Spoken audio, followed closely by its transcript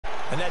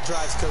And that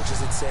drives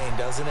coaches insane,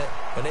 doesn't it?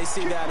 When they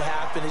see that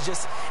happen, it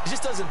just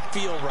doesn't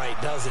feel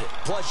right, does it?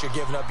 Plus, you're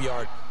giving up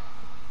yard.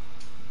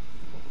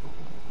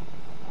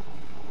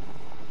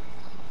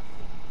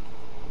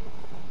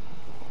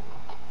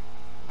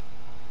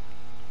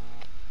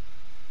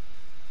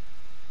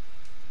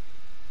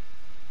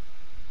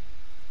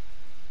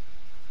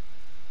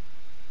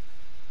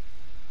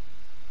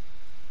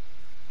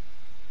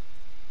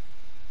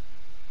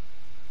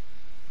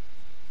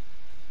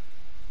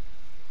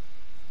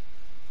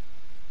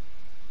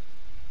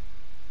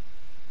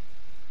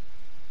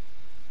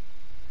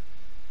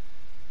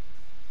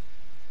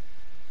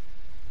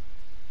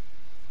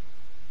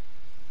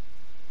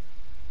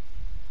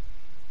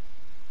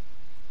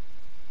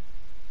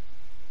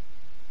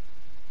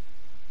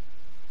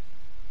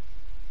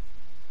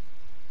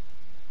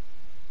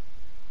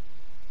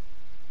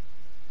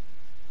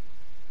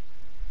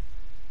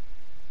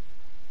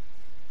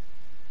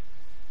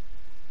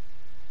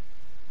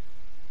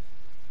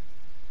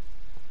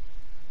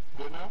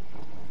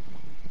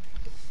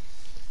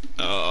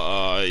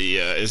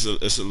 Yeah, it's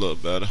a little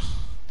better.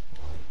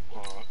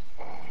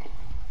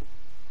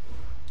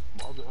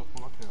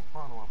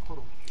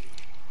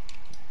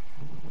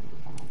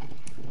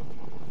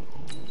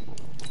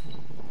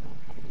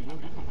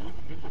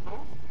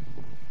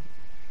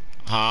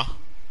 Huh?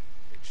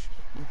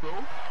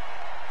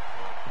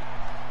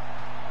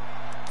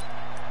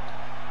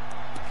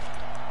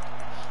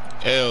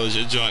 Hell's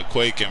your joint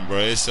quaking, bro.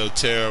 It's so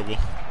terrible.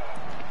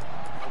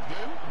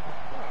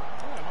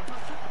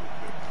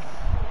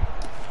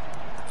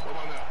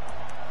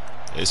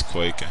 It's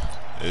quaking.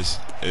 It.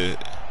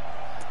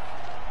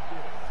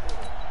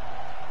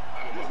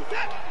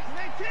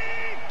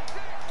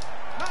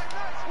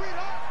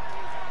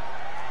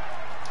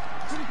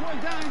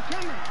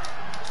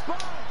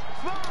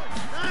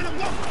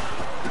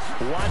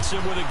 Watson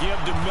with a give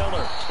to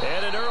Miller.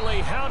 And an early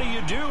how do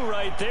you do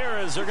right there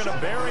as they're going to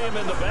bury him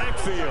in the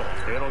backfield.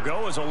 It'll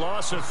go as a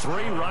loss of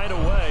 3 right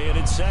away, and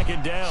it's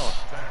 2nd down.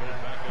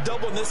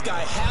 Doubling this guy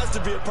has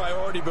to be a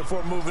priority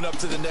before moving up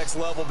to the next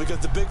level because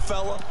the big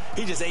fella,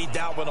 he just ate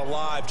that one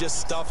alive, just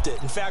stuffed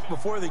it. In fact,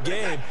 before the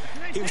game,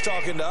 he was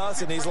talking to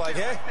us, and he's like,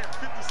 hey,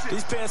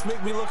 these pants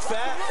make me look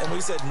fat. And we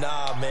said,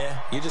 nah, man,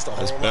 you're just a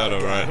whole lot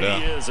of right now.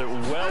 He is at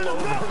well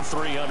over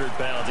 300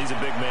 pounds. He's a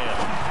big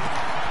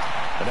man.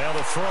 And now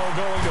the throw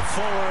going to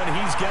Fuller, and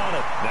he's got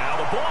it. Now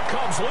the ball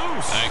comes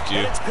loose. Thank you.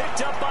 And it's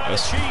picked up by the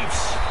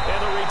Chiefs.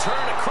 And the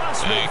return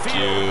across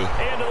midfield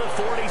into the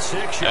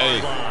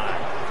 46-yard line.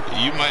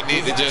 You might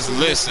need to just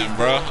listen,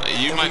 bro.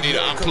 You might need to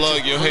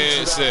unplug your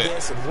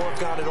headset. And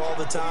work on it all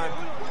the time.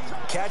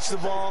 Catch the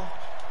ball.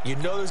 You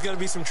know there's going to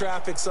be some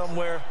traffic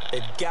somewhere.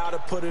 They've got to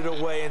put it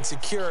away and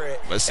secure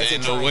it. But there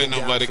ain't no way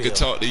nobody could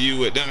talk to you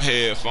with them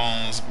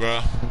headphones,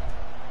 bro.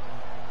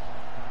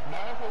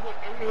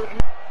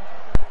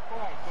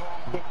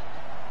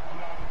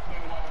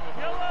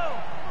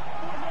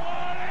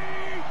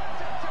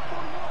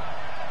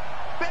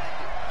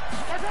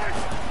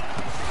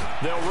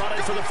 They'll run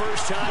it for the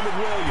first time with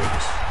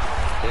Williams.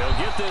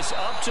 He'll get this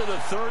up to the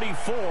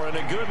 34, and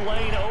a good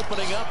lane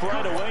opening up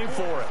right away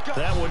for it.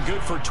 That one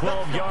good for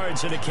 12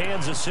 yards into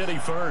Kansas City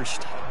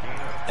first.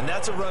 And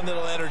that's a run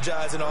that'll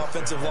energize an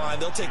offensive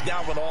line. They'll take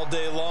that one all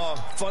day long.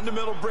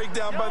 Fundamental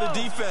breakdown by the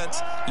defense.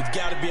 You've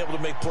got to be able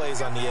to make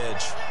plays on the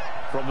edge.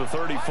 From the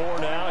 34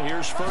 now,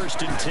 here's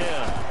 1st and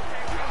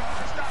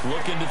 10.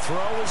 Looking to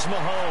throw is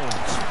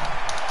Mahomes.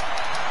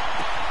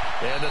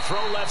 And the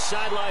throw left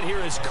sideline here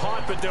is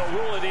caught, but they'll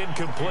rule it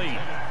incomplete.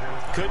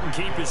 Couldn't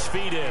keep his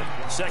feet in.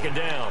 2nd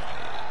down.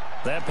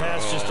 That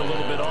pass just a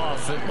little bit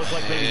off. It looked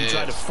like maybe he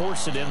tried to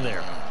force it in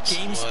there.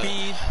 Game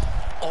speed,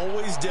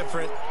 always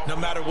different, no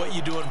matter what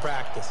you do in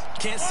practice.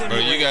 Can't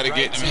simulate. Bro, you got to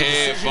get them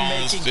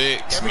headphones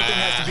fixed, everything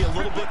man. has to be a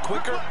little bit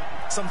quicker.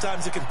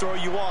 Sometimes it can throw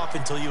you off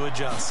until you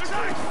adjust.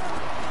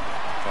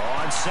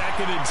 On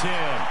 2nd and 10.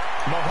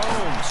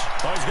 Mahomes.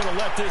 Oh, he's going to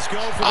let this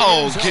go for the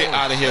end zone. Get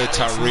out of here,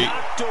 Tyreek.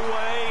 Knocked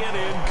away and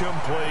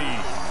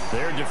incomplete.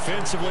 There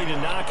defensively to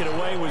knock it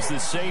away was the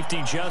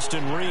safety,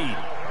 Justin Reed.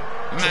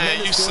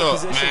 Man, you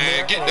suck,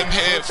 man. Get them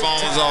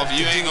headphones off.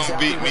 You ain't going to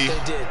beat me.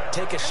 They did.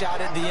 Take a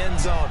shot at the end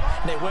zone.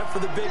 And they went for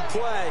the big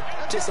play,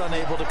 just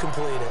unable to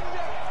complete it.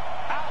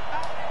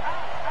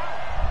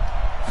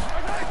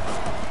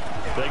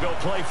 They go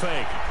play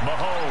fake.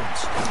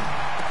 Mahomes.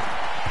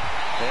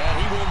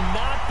 And he will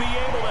not be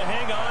able to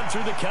hang on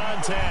through the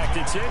contact.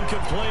 It's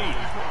incomplete.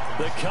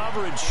 The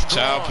coverage strong.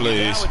 Child,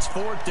 please. Now it's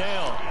 4th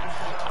down.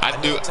 I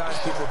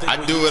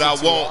do what I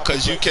want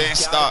because you can't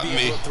stop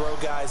me. Throw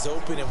guys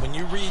open, and when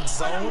you read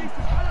zone,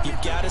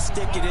 you've got to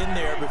stick it in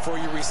there before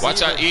you receive.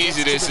 Watch how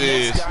easy this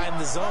is. Guy in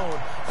the zone.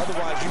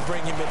 Otherwise, you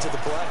bring him into the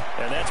play.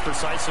 And that's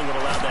precisely what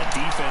allowed that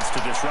defense to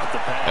disrupt the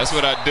pass. That's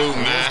what I do,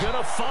 man. He's going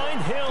to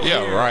find Hill.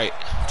 Yeah, here. right.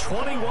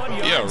 21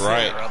 yards. Yeah,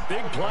 right. There. A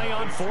big play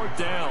on 4th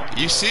down.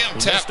 You see him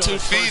tap 2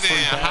 feet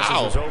in.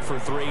 How? 0 for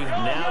 3.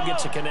 Now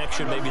gets a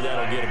connection. Maybe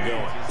that'll get him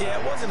going. Yeah,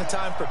 it wasn't a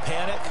time for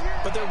panic,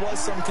 but there was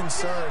some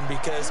concern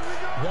because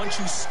because once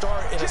you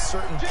start in a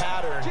certain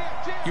pattern,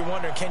 you're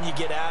wondering, can you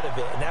get out of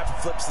it? And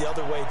that flips the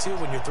other way, too,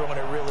 when you're throwing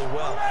it really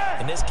well.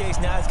 In this case,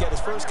 now he's got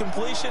his first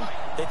completion.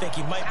 They think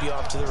he might be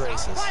off to the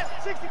races.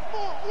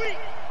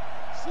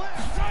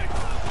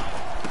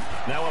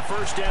 Now a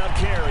first down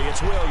carry.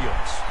 It's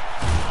Williams.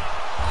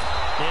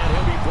 And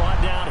he'll be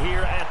brought down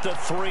here at the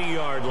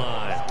 3-yard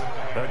line.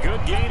 A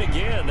good gain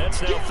again.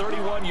 That's now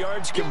 31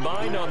 yards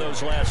combined on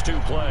those last 2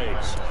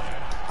 plays.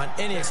 On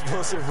any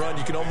explosive run,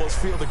 you can almost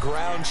feel the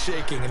ground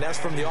shaking, and that's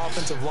from the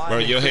offensive line. Bro,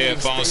 your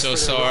headphones so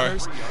sorry.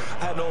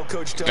 I had an old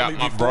coach tell got me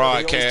my before,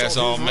 broadcast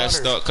all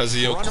messed up because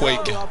of your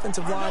quaking.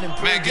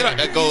 Man, get out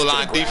that goal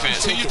line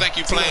defense. Who you think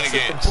you playing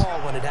against?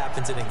 When it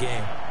happens in a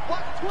game.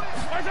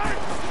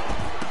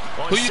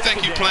 Who you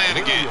think you playing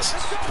against?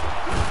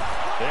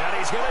 And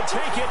he's going to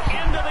take it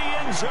into the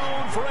end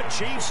zone for a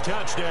Chiefs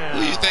touchdown.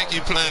 Who you think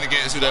you playing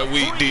against with that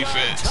weak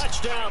defense?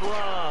 Touchdown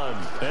run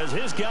as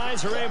his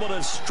guys are able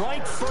to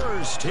strike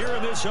first here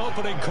in this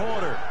opening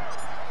quarter.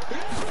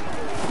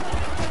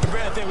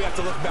 I think we have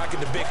to look back at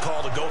the big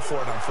call to go for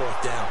it on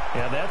 4th down.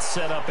 Yeah, that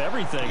set up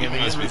everything. You in the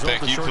must end be result,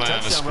 thinking the you short playing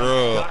a touchdown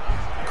scrub.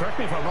 Correct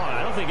me if I'm wrong.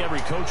 I don't think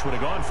every coach would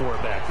have gone for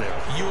it back there.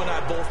 You and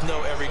I both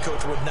know every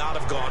coach would not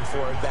have gone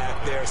for it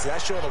back there. So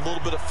that's showing a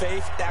little bit of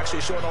faith,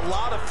 actually showing a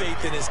lot of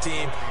faith in his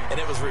team, and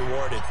it was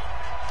rewarded.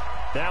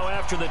 Now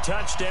after the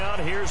touchdown,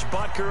 here's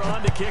Butker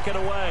on to kick it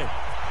away.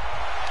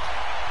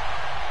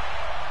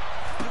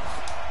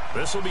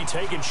 This will be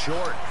taken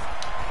short.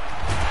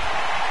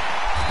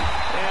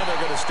 And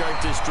they're going to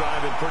start this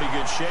drive in pretty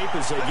good shape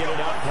as they get it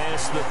up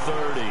past the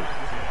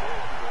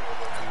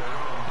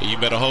 30. You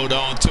better hold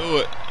on to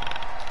it.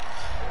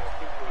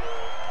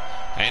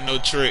 Ain't no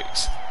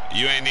tricks.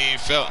 You ain't even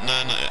felt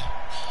none of it.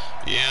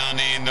 You don't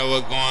even know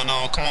what's going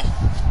on. Come on.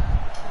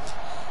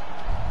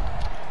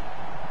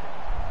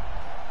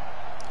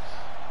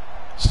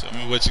 Show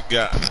me what you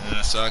got,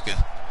 man, so I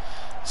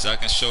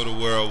can show the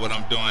world what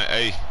I'm doing.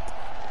 Hey,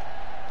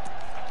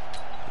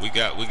 we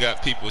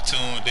got people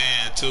tuned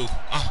in too.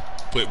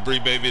 Put Bree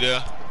Baby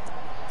there.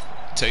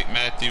 Take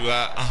Matthew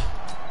out.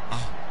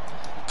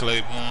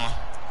 Claiborne.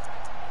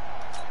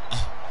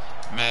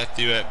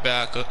 Matthew at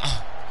backer.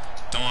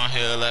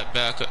 Thornhill at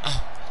backer.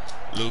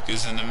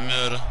 Lucas in the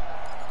middle.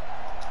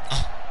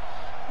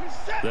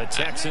 The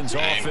Texans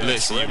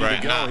offense ready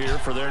right to go now. here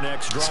for their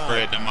next drive.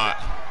 Spread them out.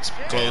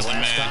 Close the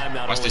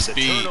man. Watch the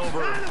speed.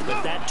 Turnover,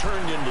 but that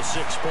turned into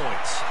 6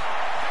 points.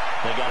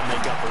 They got to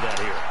make up for that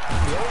here.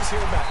 You always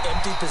hear about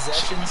empty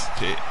possessions,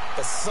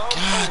 but some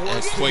God,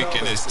 that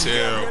quaking is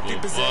terrible. Empty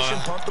possession,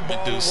 pump the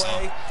ball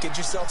away, get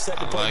yourself set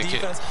to play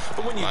defense.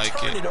 But when you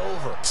turn it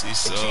over, it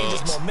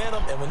changes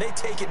momentum, and when they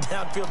take it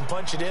downfield and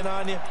punch it in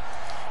on you,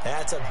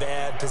 that's a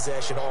bad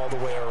possession all the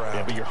way around.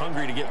 Yeah, but you're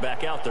hungry to get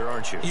back out there,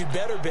 aren't you? You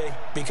better be,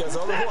 because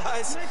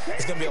otherwise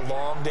it's going to be a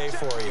long day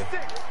for you.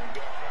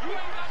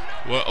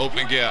 What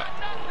open gap?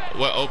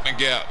 What open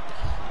gap?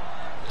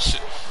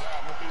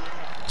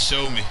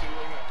 Show me.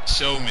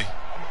 Show me.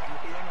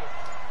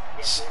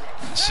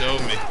 Show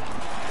me.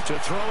 To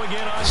throw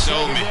again on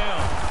Show me.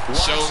 Down.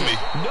 Show me.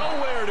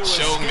 Nowhere to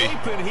Show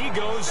escape, me. And he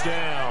goes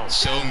down.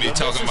 Show me.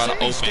 Talking about an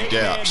open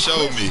gap.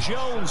 Show me.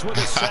 Jones with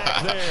a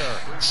sack there.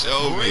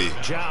 Show me.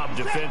 Great job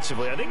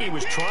defensively. I think he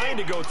was trying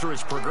to go through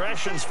his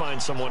progressions,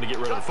 find someone to get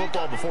rid of the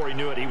football. Before he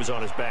knew it, he was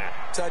on his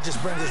back. So that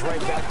just brings us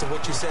right back to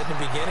what you said in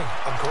the beginning.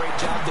 A great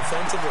job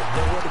defensively.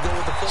 Nowhere to go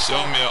with the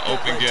football. Show me an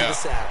open gap.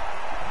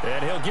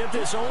 And he'll get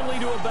this only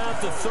to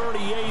about the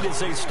 38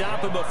 as they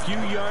stop him a few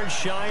yards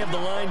shy of the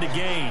line to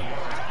gain.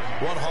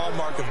 One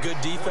hallmark of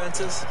good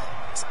defenses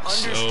is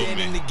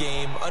understanding the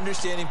game,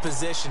 understanding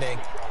positioning,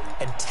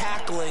 and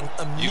tackling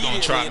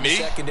immediately in the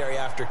secondary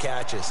after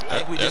catches. I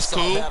think we just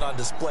saw that on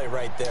display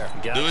right there.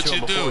 Got to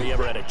him before he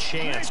ever had a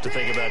chance to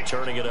think about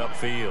turning it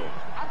upfield.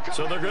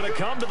 So they're going to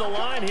come to the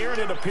line here, and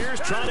it appears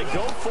trying to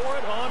go for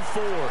it on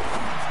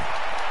 4th.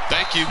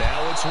 Thank you.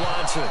 Now it's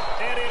Watson,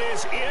 and it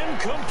is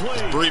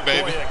incomplete. Bree,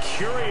 baby. Boy, a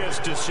curious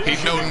decision.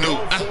 He no new.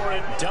 For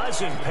it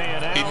doesn't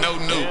pan out. He no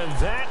new. And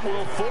that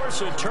will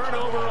force a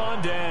turnover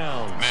on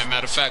down. Man,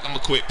 matter of fact, I'm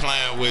gonna quit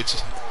playing with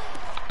you.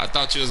 I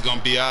thought you was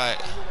gonna be alright.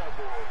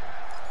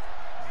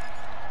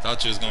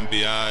 Thought you was gonna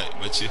be alright,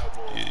 but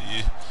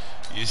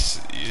you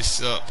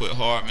suck. Put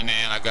Hardman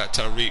in. I got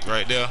Tariq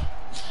right there.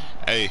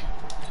 Hey.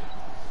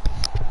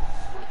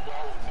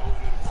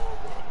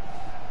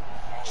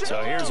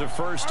 So here's a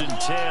 1st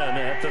and 10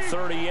 at the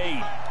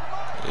 38.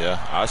 Yeah,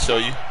 I'll show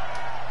you.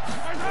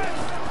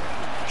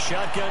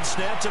 Shotgun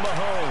snap to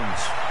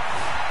Mahomes.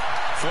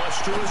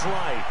 Flush to his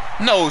right.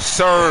 No,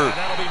 sir. And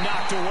that'll be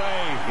knocked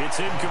away. It's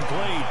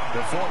incomplete.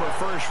 The former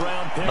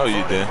first-round pick,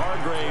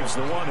 Hargraves,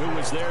 the one who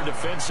was there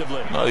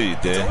defensively. No, you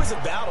didn't. It's always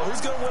a battle.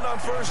 Who's going to win on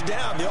 1st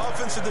down? The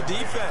offense or the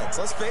defense?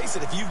 Let's face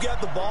it. If you've got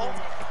the ball,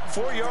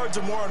 4 yards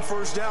or more on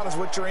 1st down is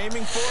what you're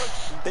aiming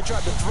for. They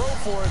tried to throw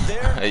for it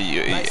there. Hey,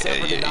 you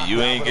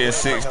ain't getting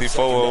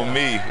 64 on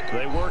me.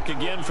 They work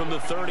again from the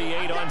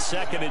 38 on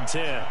 2nd and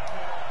 10.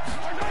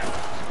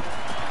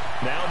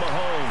 Now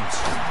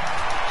Mahomes.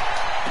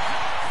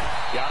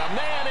 Got a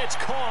man, it's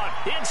caught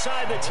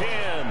inside the 10.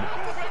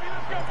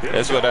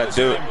 That's what I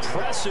do.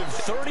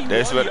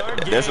 That's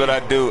what I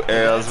do,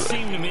 Els.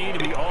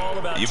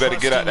 You better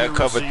get out that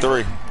cover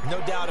 3. No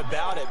doubt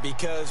about it,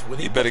 because when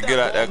you better get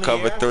out that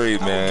cover 3,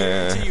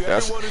 man.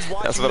 That's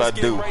what I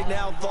do. Right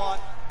now thought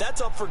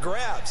that's up for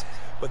grabs.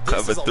 But this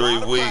cover is a 3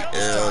 lot of week,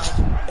 Els.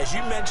 As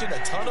you mentioned, a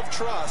ton of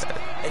trust.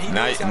 And he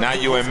now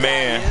you in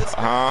man,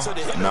 So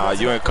nah,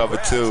 you in cover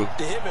 2. To him,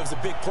 it was a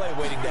big play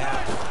waiting to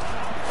happen.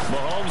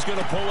 Mahomes going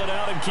to pull it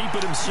out and keep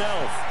it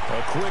himself.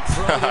 A quick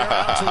throw there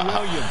out to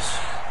Williams.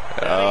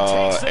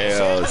 Oh,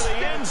 Els. The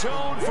end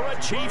zone for a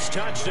Chiefs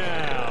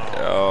touchdown.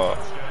 Oh.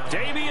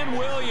 Damian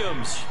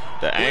Williams.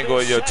 The angle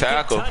of your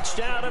tackle.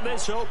 Touchdown in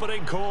this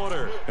opening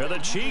quarter. And the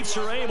Chiefs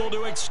are able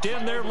to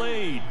extend their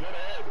lead.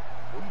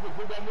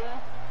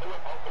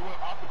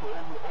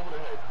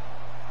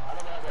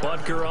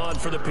 Butker on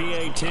for the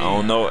PAT. I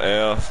don't know,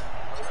 Els.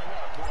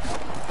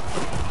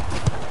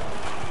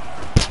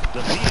 The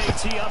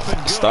PAT up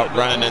and good. Stop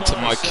running into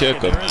my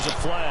kicker. There is a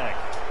flag.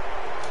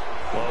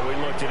 Well, we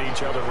looked at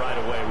each other right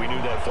away. We knew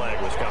that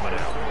flag was coming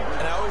out.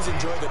 And I always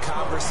enjoy the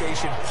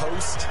conversation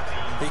post,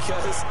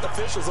 because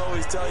officials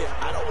always tell you,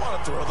 I don't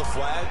want to throw the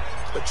flag,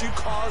 but you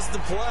caused the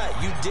play.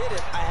 You did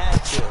it. I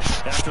had to.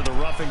 After the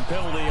roughing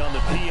penalty on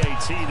the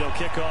PAT, they'll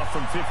kick off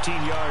from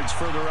 15 yards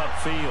further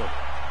upfield.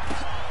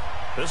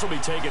 This will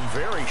be taken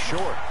very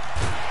short.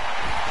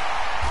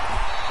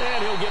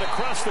 And he'll get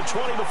across the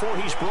 20 before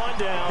he's brought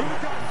down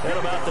at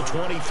about the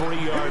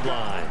 23-yard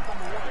line.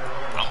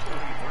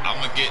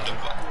 I'm gonna get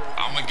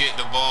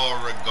the ball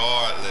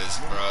regardless,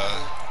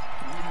 bruh.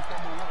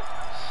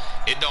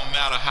 It don't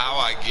matter how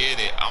I get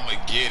it. I'm gonna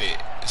get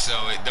it,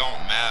 so it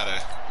don't matter.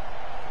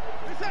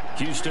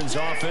 Houston's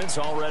offense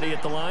already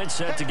at the line,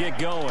 set to get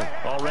going.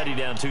 Already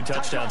down 2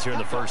 touchdowns here in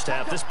the first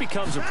half. This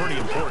becomes a pretty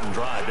important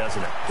drive,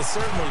 doesn't it? It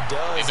certainly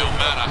does. It don't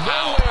matter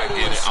how I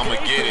get it. I'm going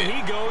to get it.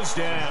 He goes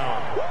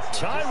down.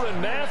 Tyrann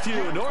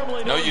Mathieu,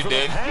 normally known for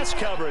the pass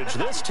coverage.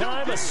 This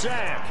time a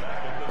sack.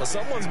 Well,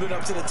 someone's been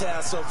up to the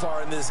task so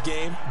far in this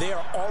game. They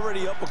are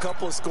already up a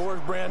couple of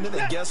scores, Brandon,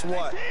 and guess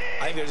what?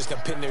 I think they're just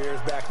going to pin their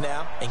ears back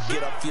now and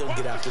get upfield and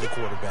get after the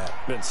quarterback.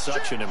 Been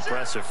such an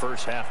impressive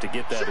first half to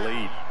get that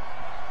lead.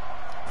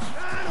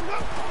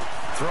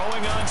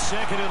 Throwing on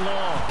 2nd and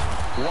long.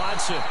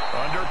 Watson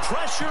under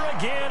pressure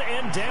again,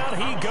 and down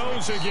he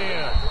goes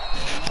again.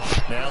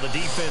 Now the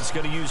defense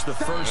going to use the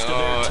first of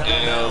their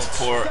timeouts.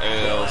 Poor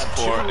Els.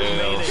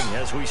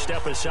 As we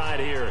step aside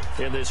here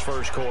in this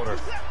first quarter.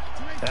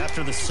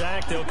 After the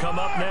sack, they'll come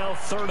up now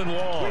 3rd and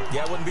long.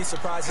 Yeah, I wouldn't be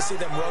surprised to see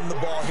them run the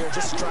ball here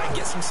just to try and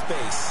get some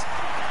space.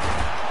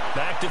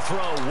 Back to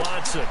throw,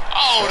 Watson.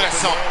 Oh, that's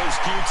so...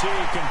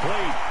 QT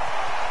complete.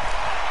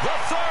 The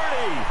 30.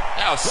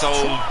 That was so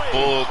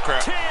bull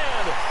crap. 10.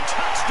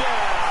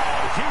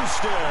 Touchdown,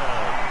 Houston.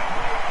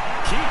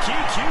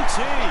 QT.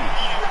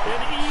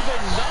 An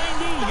even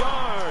 90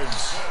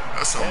 yards.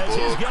 That's some as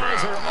bull his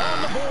guys crap, are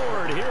on the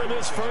board here in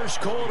this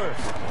first quarter.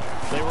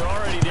 They were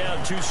already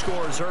down 2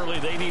 scores early.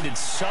 They needed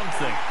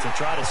something to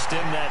try to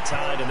stem that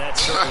tide, and that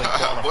certainly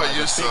qualifies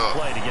a big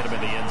play to get them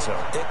in the end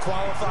zone. It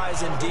qualifies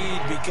indeed,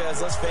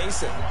 because let's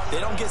face it, they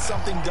don't get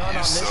something done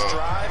on this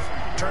drive,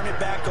 turn it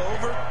back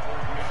over.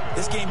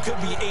 This game could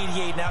be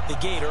 88 and out the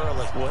gate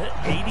early. What?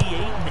 88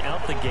 and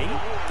out the gate?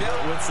 Yeah.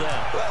 What's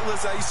that? Well,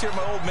 listen, I used to hear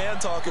my old man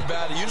talk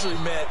about it. Usually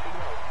meant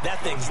that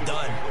thing's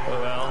done.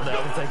 Well, now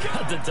that they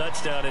got the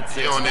touchdown, it's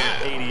not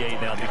 88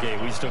 and out the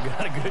gate. We still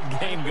got a good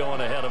game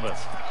going ahead of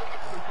us.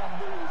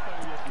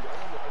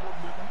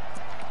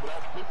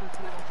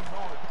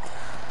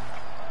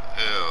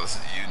 Els,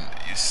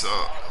 you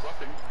suck.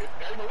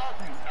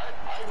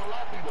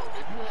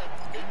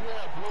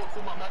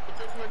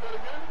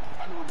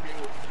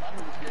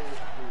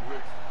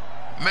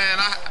 Man,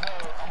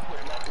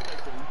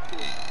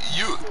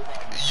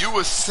 you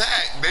was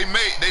sacked. They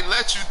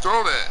let you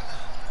throw that.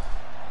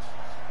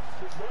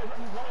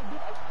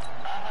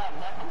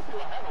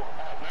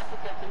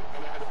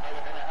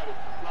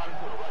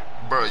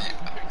 Bro,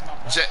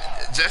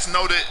 just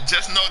know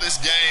this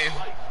game.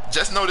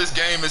 Just know this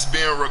game is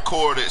being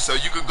recorded, so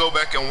you could go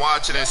back and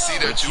watch it and see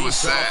that you were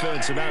sacked. You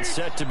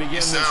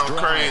sound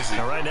crazy.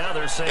 Right now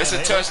they're saying, it's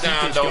a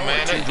touchdown, though,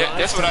 man.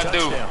 That's what I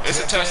do. It's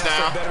a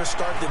touchdown. Better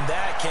start than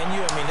that, can you?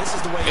 I mean, this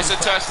is the way. It's a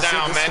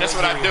touchdown, man. That's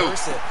what I do.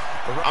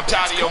 I'm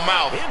tired of your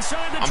mouth.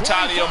 I'm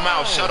tired of your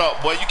mouth. Shut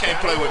up, boy. You can't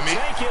play with me.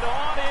 Take it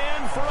on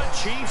in for a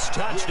Chiefs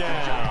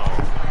touchdown.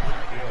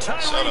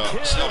 Shut up.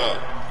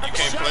 You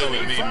can't play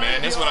with me,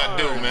 man. That's what I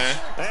do, man.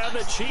 And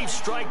the Chiefs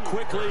strike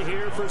quickly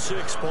here for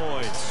 6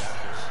 points.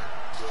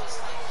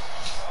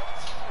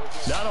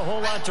 Not a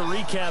whole lot to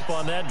recap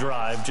on that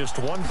drive. Just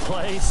one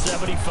play,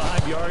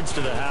 75 yards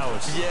to the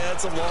house. Yeah,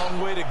 it's a long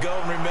way to go.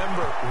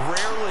 Remember,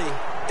 rarely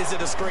is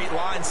it a straight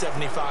line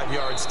 75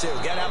 yards, too.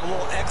 Got to have a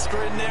little extra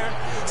in there.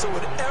 So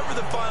whatever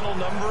the final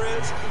number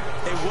is,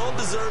 a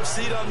well-deserved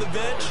seat on the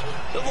bench,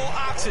 a little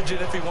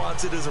oxygen if he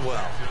wants it as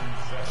well.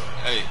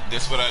 Hey,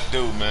 that's what I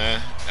do,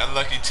 man. That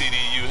lucky TD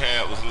you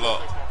had was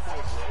luck.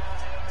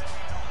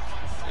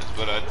 That's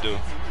what I do.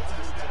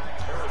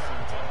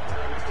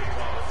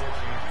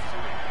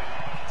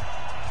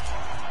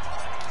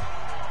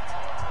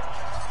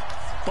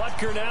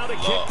 Butker now to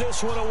kick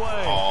this one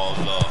away. Oh,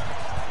 look.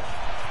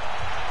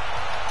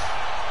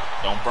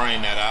 Don't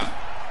bring that out.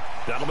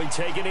 That'll be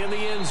taken in the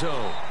end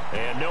zone.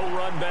 And no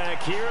run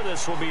back here.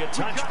 This will be a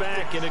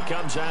touchback, and it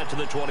comes out to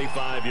the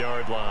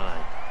 25-yard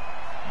line.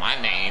 My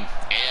name,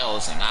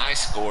 Els, and I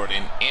scored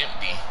an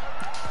empty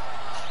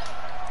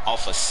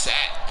off a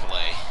sack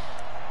play.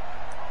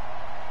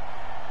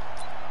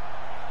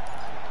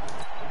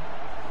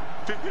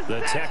 The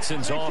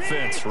Texans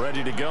offense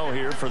ready to go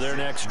here for their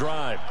next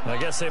drive. I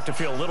guess they have to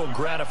feel a little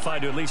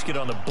gratified to at least get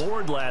on the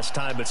board last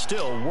time, but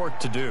still work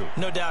to do.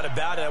 No doubt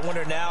about it. I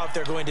wonder now if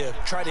they're going to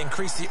try to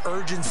increase the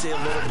urgency a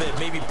little bit,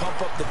 maybe pump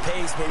up the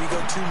pace, maybe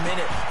go 2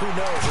 minute. Who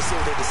knows? Let's see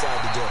what they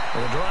decide to do.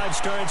 Well, the drive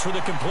starts with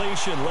a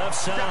completion left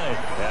side,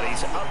 and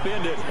he's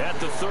upended at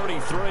the 33,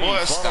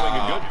 following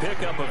a good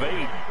pickup of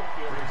 8.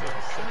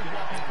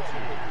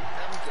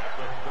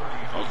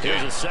 Okay.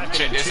 Here's a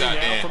second and 2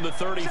 now from the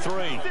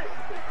 33.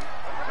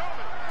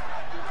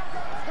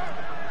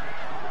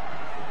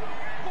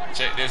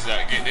 Check this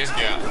out. Get this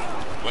gap.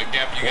 What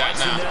gap you got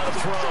now?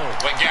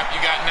 What gap you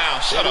got now?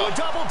 Shut up. A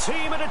double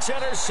team, and it's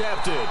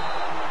intercepted.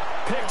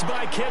 Picked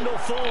by Kendall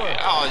Fuller.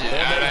 Oh,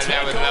 yeah.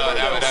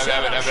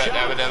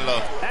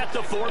 At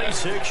the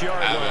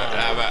 46-yard line.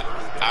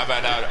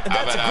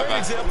 That's a great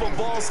example of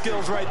ball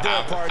skills right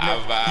there, partner.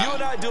 You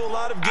and I do a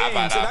lot of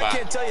games, and I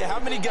can't tell you how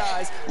many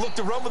guys look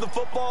to run with the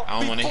football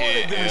before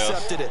they've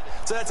intercepted it.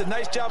 So that's a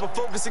nice job of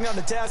focusing on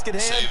the task at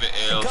hand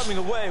and coming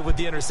away with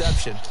the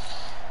interception.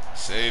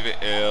 Save it,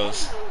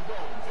 Els.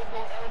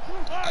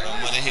 I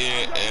don't want to hear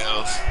it,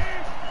 Els.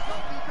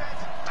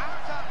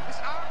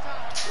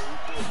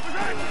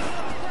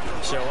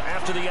 So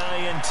after the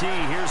INT,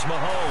 here's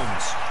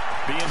Mahomes.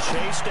 Being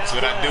chased out. That's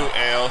what I do,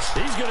 Els.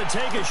 He's going to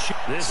take a shot.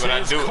 This is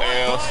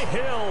caught by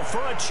Hill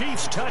for a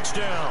Chiefs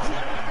touchdown.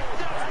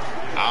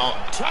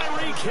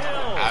 Tyreek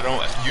Hill.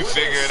 You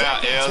figure it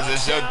out, Els.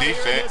 It's your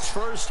defense.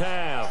 First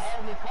half.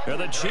 And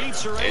the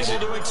Chiefs are able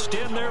to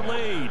extend their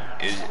lead.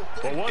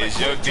 It's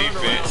your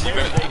defense. You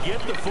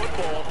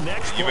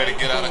better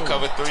get out of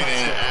cover 3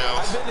 then, Els.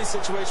 I've been in a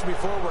situation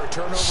before where a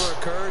turnover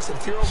occurs, and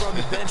if you're over on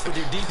the bench with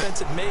your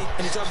defensive mate,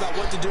 and you talk about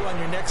what to do on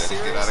your next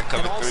series, get out of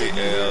cover 3,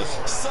 Els.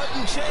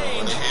 Sudden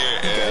change.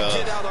 You gotta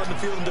get out on the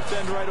field and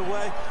defend right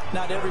away.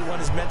 Not everyone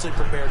is mentally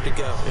prepared to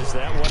go. Is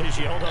that what is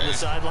yelled on the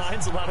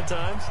sidelines a lot of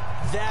times?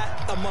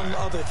 That, among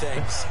other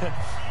things.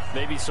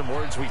 Maybe some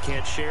words we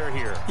can't share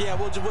here. Yeah,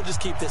 we'll just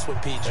keep this one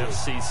PG.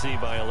 FCC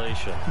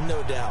violation.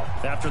 No doubt.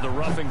 After the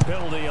roughing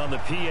penalty on the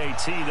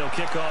PAT, they'll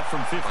kick off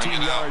from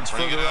 15 yards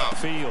further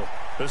upfield.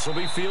 This will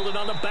be fielded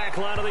on the back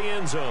line of the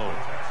end zone.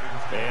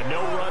 And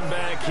no run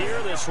back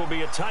here. This will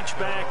be a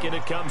touchback, and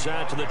it comes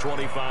out to the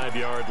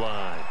 25-yard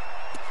line.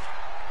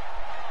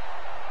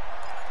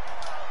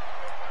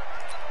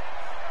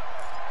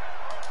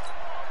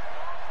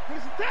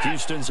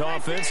 Houston's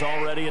offense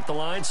already at the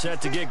line,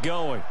 set to get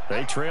going.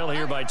 They trail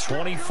here by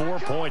 24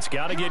 points.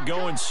 Got to get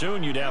going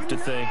soon, you'd have to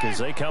think, as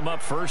they come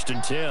up 1st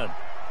and 10.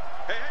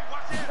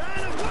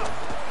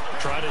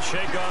 Try to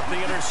shake off the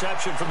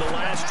interception from the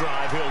last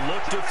drive. He'll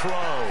look to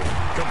throw.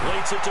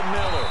 Completes it to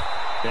Miller.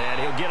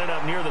 And he'll get it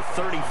up near the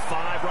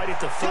 35, right at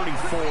the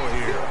 34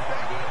 here.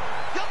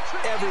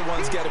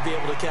 Everyone's got to be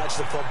able to catch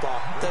the football.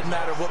 Doesn't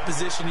matter what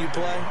position you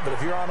play, but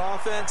if you're on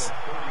offense,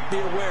 be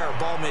aware a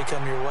ball may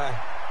come your way.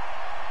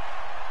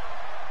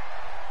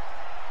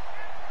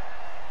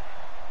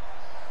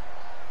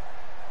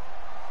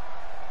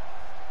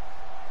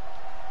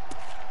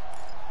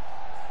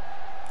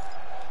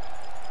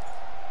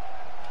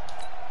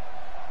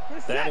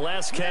 That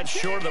last catch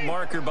short of the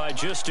marker by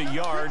just a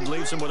yard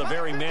leaves him with a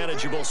very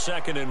manageable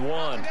 2nd and 1.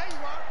 Not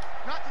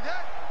today.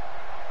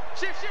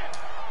 Shift.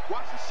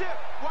 Watch the ship.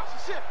 Watch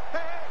the ship.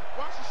 Hey,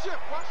 watch the ship.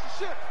 Watch the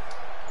ship.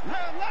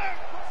 Learn.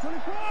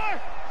 24.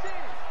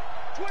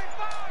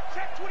 25.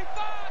 Check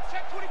 25.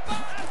 Check 25.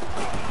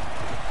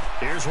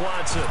 Here's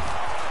Watson.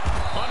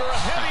 Under a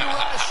heavy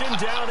rush, and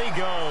down he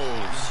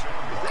goes.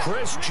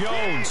 Chris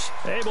Jones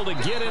able to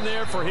get in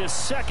there for his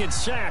 2nd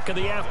sack of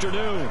the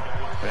afternoon.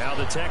 Now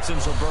the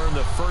Texans will burn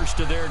the first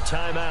of their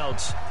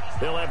timeouts.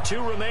 They'll have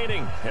 2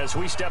 remaining as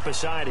we step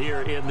aside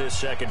here in this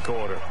 2nd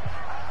quarter.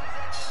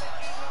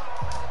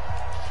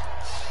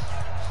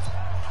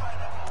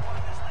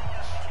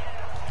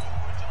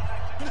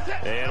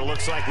 And it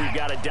looks like we've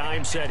got a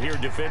dime set here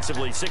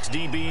defensively. 6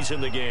 DBs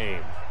in the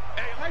game.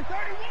 Hey,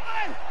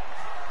 31.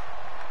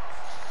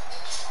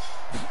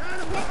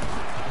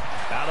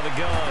 Out of the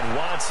gun,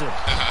 Watson.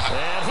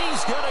 And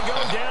he's going to go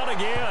down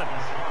again.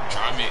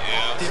 Try me,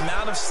 Els. The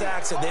amount of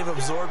sacks that they've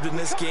absorbed in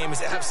this game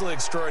is absolutely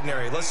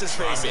extraordinary. Let's just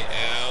face it.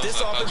 This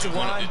offensive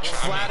line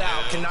flat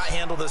out cannot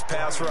handle this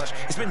pass rush.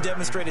 It's been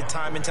demonstrated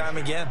time and time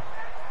again.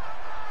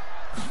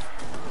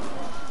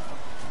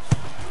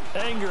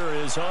 Anger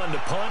is on to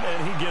punt,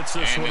 and he gets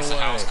this one away.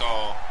 House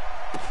call.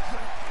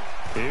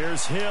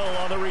 Here's Hill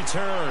on the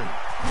return.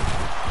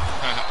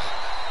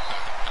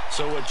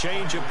 So a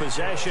change of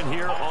possession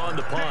here on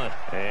the punt.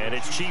 And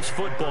it's Chiefs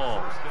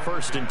football,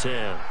 1st and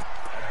 10.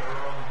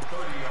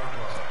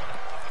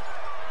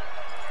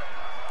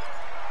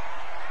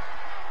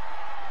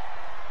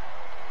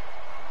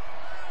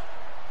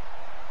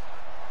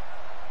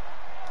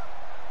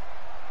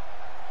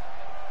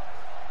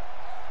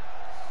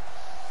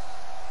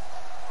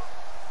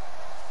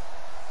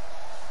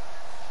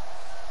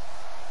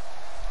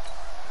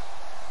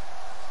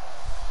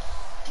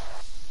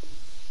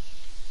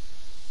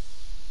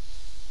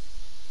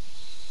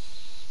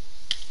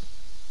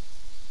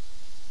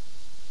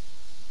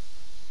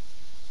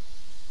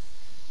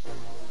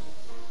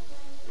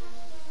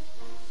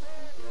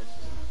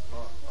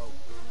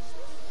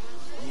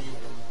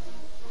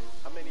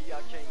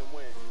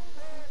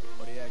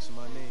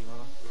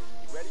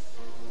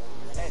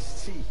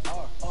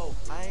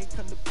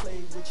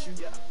 Hey,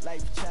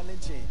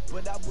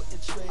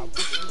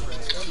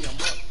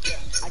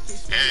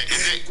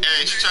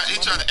 he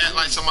tried to act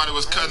like somebody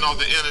was cutting off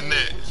the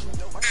internet.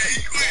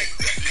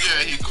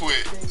 Yeah, he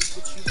quit.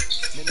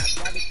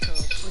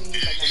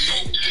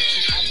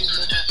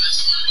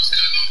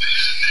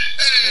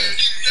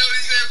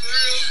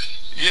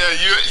 Yeah,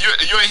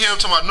 you ain't hear him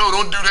talking about, no,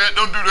 don't do that,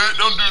 don't do that,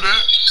 don't do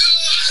that.